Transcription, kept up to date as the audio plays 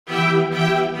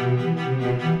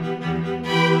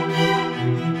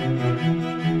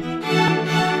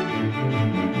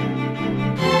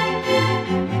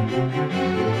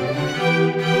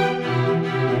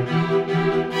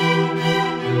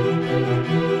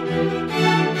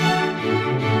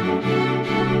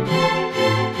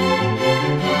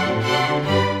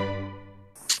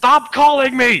Stop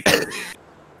calling me!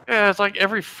 Yeah, it's like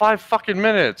every 5 fucking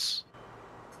minutes.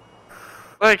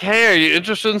 Like, hey, are you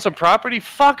interested in some property?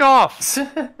 Fuck off!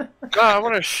 No, I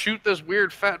want to shoot this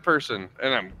weird fat person,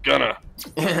 and I'm gonna.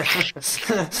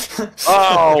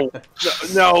 Oh,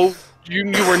 no, you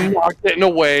were not getting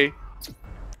away.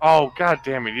 Oh, god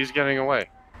damn it, he's getting away.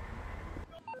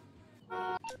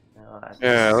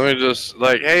 Yeah, let me just,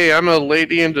 like, hey, I'm a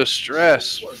lady in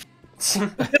distress.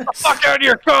 Get the fuck out of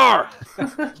your car!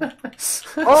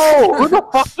 Oh, who the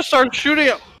fuck just started shooting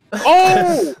at...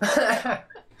 Oh!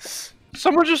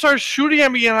 Someone just started shooting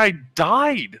at me and I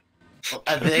died.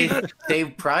 They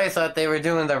probably thought they were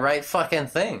doing the right fucking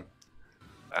thing.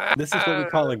 This is what we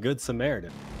call a good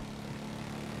Samaritan.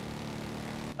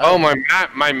 Oh,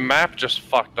 my map just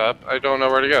fucked up. I don't know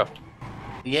where to go.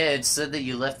 Yeah, it said that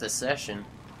you left the session.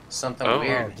 Something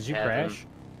weird. Did you crash?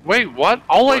 Wait, what?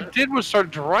 All I did was start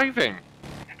driving.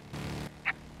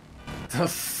 The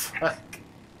fuck?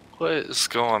 What is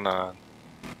going on?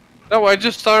 No, I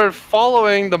just started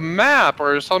following the map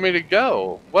or it's telling me to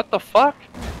go. What the fuck?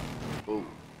 Ooh.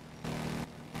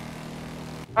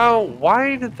 Oh,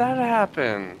 why did that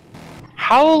happen?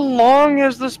 How long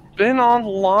has this been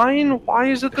online? Why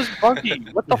is it this buggy?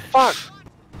 What the fuck?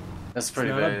 That's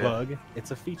pretty It's not bad. a bug, it's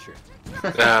a feature.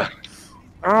 Yeah.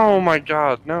 Oh my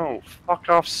god, no. Fuck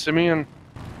off, Simeon.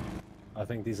 I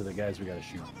think these are the guys we gotta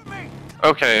shoot.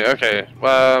 Okay, okay.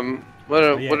 What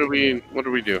do we do? What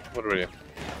do we do?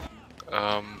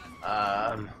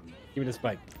 Give me this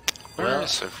bike. Well,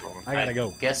 I gotta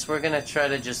go. Guess we're gonna try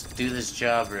to just do this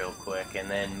job real quick, and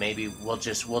then maybe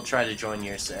we'll try to join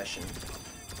your session.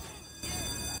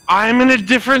 I'm in a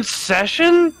different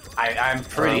session? I'm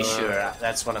pretty sure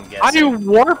that's what I'm I guessing.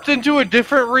 warped into a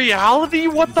different reality?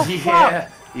 What the fuck?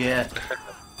 Yeah.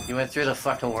 You went through the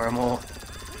fucking wormhole.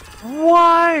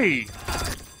 Why?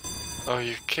 Oh,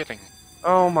 you're kidding.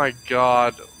 Oh my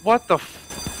god. What the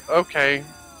okay.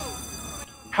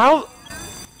 How?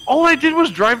 All I did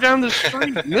was drive down the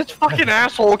street, and this fucking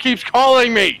asshole keeps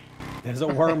calling me! There's a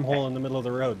wormhole in the middle of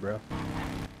the road, bro.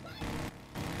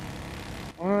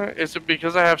 What? Is it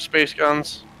because I have space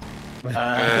guns?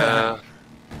 Yep.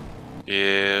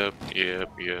 You're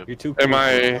too cool. Am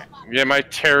I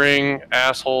tearing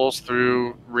assholes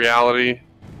through reality?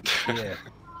 Yeah.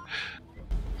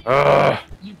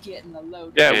 You getting the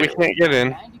load? Yeah, we can't get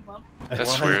in.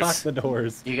 That's Well, weird. Lock the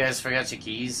doors. You guys forgot your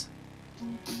keys?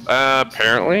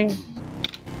 Apparently.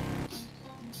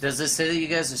 Does it say that you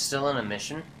guys are still on a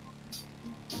mission?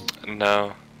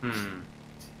 No.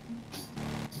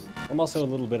 I'm also a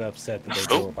little bit upset that they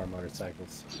blow up our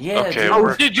motorcycles. Yeah. Okay, dude.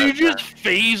 Oh, did you just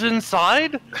phase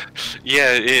inside?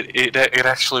 Yeah, it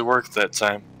actually worked that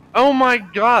time. Oh my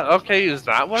god, okay, is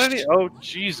that what it is? Oh,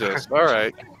 Jesus,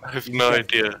 alright. I have no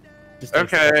idea.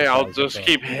 Okay, I'll just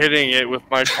keep hitting it with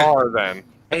my car then.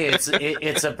 Hey,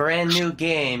 it's a brand new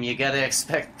game. You gotta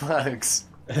expect bugs.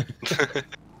 Oh,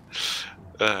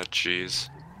 jeez.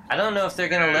 I don't know if they're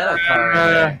gonna let a car in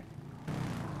there.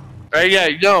 Yeah,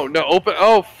 no, open.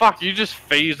 Oh, fuck, you just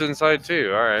phased inside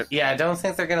too, alright. Yeah, I don't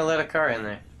think they're gonna let a car in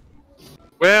there.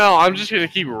 Well, I'm just gonna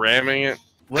keep ramming it.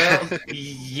 Well,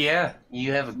 yeah,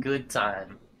 you have a good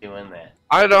time doing that.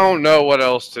 I don't know what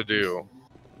else to do.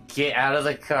 Get out of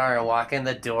the car and walk in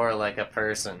the door like a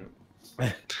person.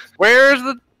 Where's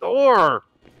the door?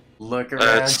 Look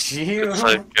around you. It's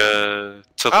like, to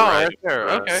the Oh, right. right there,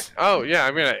 okay. Oh, yeah,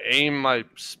 I'm gonna aim my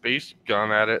space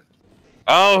gun at it.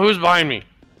 Oh, who's behind me?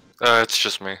 It's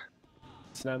just me.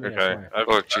 It's not me, I Okay, swear.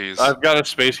 Oh, jeez. I've got a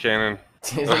space cannon.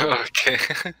 Okay.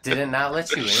 Did it not let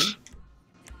you in?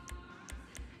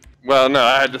 Well, no,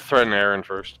 I had to threaten Aaron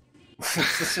first.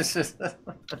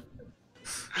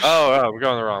 Oh, I'm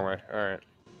going the wrong way. Alright.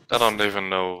 I don't even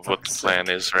know what the plan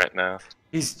is right now.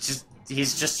 He's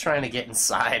just trying to get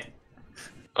inside.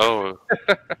 Oh,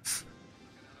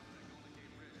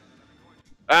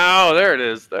 Oh, there it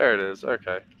is. There it is.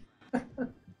 Okay.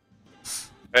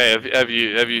 Hey, have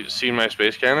you seen my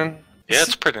space cannon? yeah,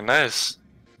 it's pretty nice.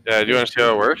 Yeah, do you want to see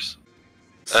how it works?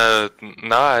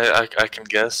 No, I can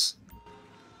guess.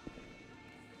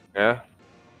 Yeah.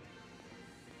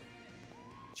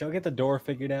 Shall I get the door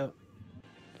figured out?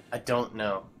 I don't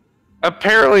know.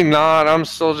 Apparently not. I'm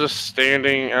still just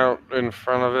standing out in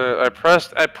front of it.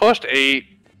 I pushed 8.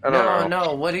 I don't know.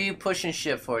 No, what are you pushing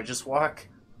shit for? Just walk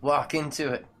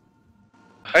into it.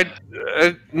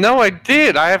 No, I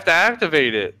did. I have to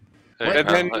activate it.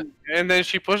 Hey, And then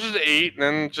she pushes 8 and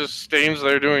then just stands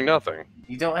there doing nothing.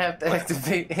 You don't have to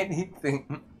activate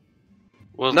anything.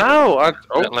 well, No,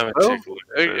 let me take a look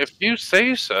at this. if you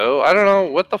say so. I don't know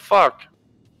what the fuck.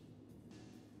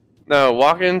 No,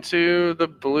 walk into the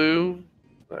blue.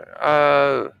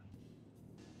 Try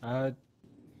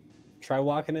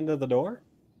walking into the door.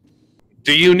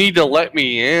 Do you need to let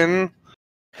me in?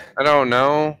 I don't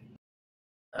know.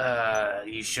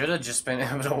 You should have just been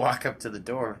able to walk up to the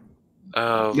door.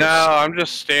 No, I'm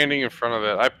just standing in front of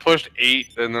it. I pushed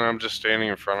 8 and then I'm just standing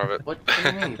in front of it. What do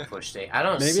you mean you pushed 8? I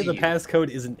don't see Maybe the you. passcode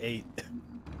isn't 8.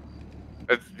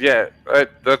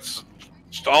 That's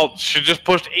all. She just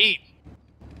pushed 8.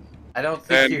 I don't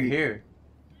think And- you're here.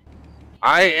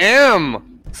 I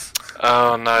am.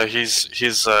 Oh no, he's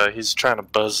trying to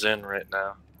buzz in right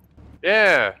now.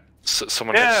 Yeah.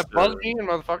 Someone Yeah, needs to- buzz me in,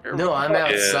 motherfucker. No, What the I'm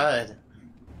fuck? outside.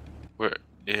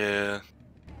 Yeah.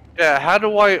 Yeah, how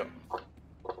do I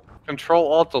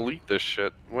Control Alt Delete this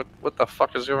shit? What the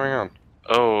fuck is going on?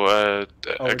 Oh, I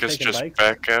we're guess taking just bikes?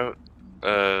 back out.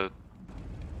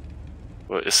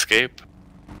 What, escape?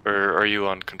 Or are you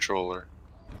on controller?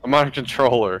 I'm on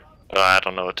controller. Oh, I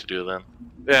don't know what to do then.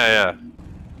 Yeah.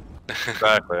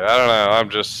 Exactly. I don't know. I'm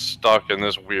just stuck in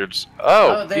this weird.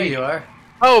 Oh, there B. you are.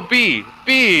 Oh, B.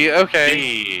 Okay.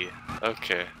 Hey,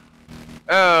 okay.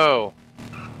 Oh.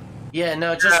 Yeah,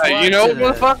 no, just walk you know, to the...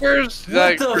 motherfuckers.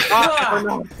 What the fuck?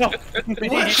 What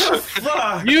the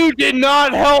fuck? You did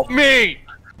not help me.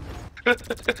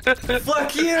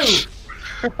 Fuck you!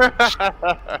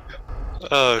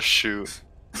 Oh shoot.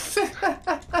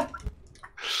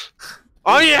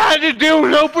 All you had to do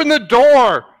was open the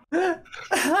door.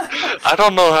 I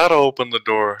don't know how to open the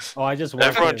door. Oh, I just walked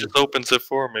Everyone in. just opens it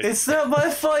for me. It's not my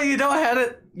fault. You don't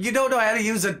know how to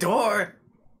use a door.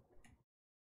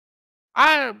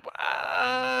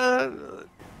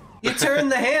 You turn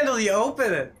the handle, you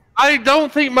open it. I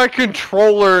don't think my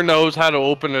controller knows how to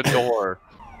open a door.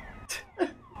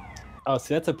 Oh,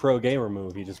 see, that's a pro gamer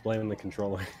move. You just blaming the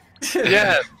controller.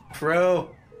 Yeah.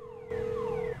 Pro.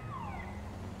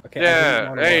 Okay.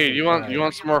 Yeah. Hey, you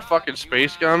want some more fucking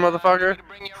space gun, motherfucker?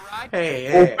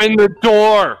 Hey. Open the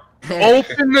door.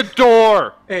 Open the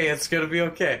door. Hey, it's gonna be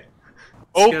okay.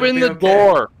 Open the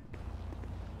door.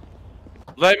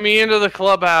 Let me into the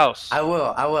clubhouse. I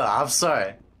will. I'm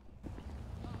sorry.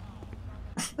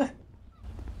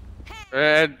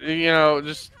 And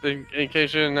just in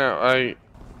case you didn't know, I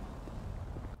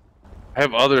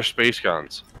have other space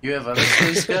guns. You have other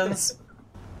space guns?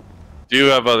 Do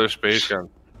have other space guns.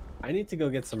 I need to go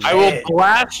get some. I will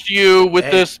blast you with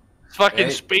Hey. this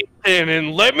fucking space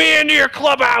cannon. Let me into your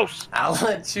clubhouse. I'll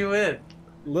let you in.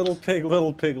 Little pig,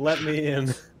 let me in.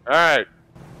 All right,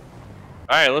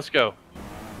 let's go.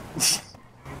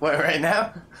 What, right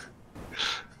now?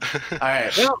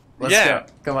 Alright, let's yeah. go.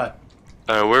 Come on.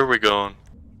 Where are we going?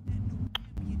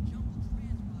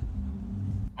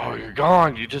 Oh, you're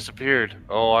gone. You disappeared.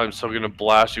 Oh, I'm so gonna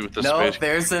blast you with the No, space.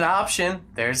 there's an option.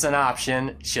 There's an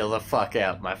option. Chill the fuck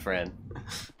out, my friend.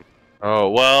 Oh,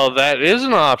 well, that is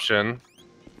an option.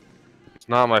 It's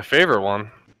not my favorite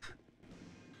one.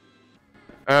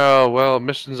 Oh, well,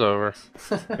 mission's over.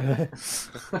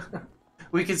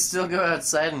 We could still go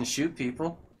outside and shoot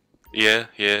people. Yeah.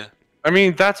 I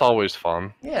mean, that's always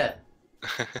fun. Yeah.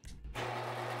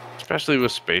 Especially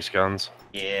with space guns.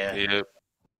 Yeah. Yep.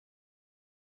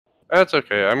 That's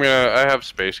okay. I have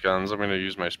space guns. I'm gonna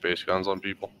use my space guns on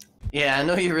people. Yeah, I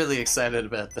know you're really excited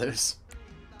about those.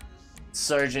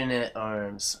 Sergeant at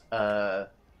Arms. Yeah.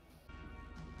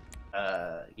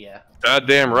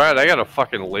 Goddamn right. I got a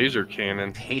fucking laser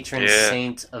cannon. Patron Yeah.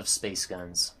 saint of space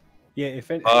guns. Yeah, if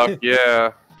it. Fuck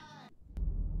yeah.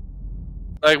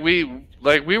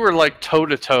 We were like toe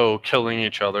to toe killing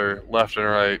each other left and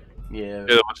right. Yeah.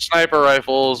 Either with sniper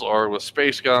rifles or with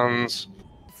space guns.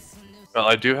 Well,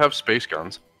 I do have space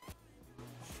guns.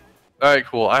 Alright,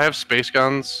 cool. I have space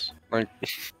guns.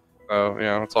 Oh,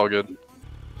 yeah, it's all good.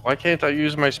 Why can't I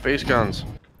use my space guns?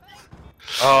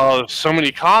 Oh, there's so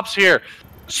many cops here!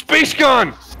 Space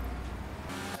gun!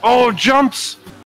 Oh, jumps!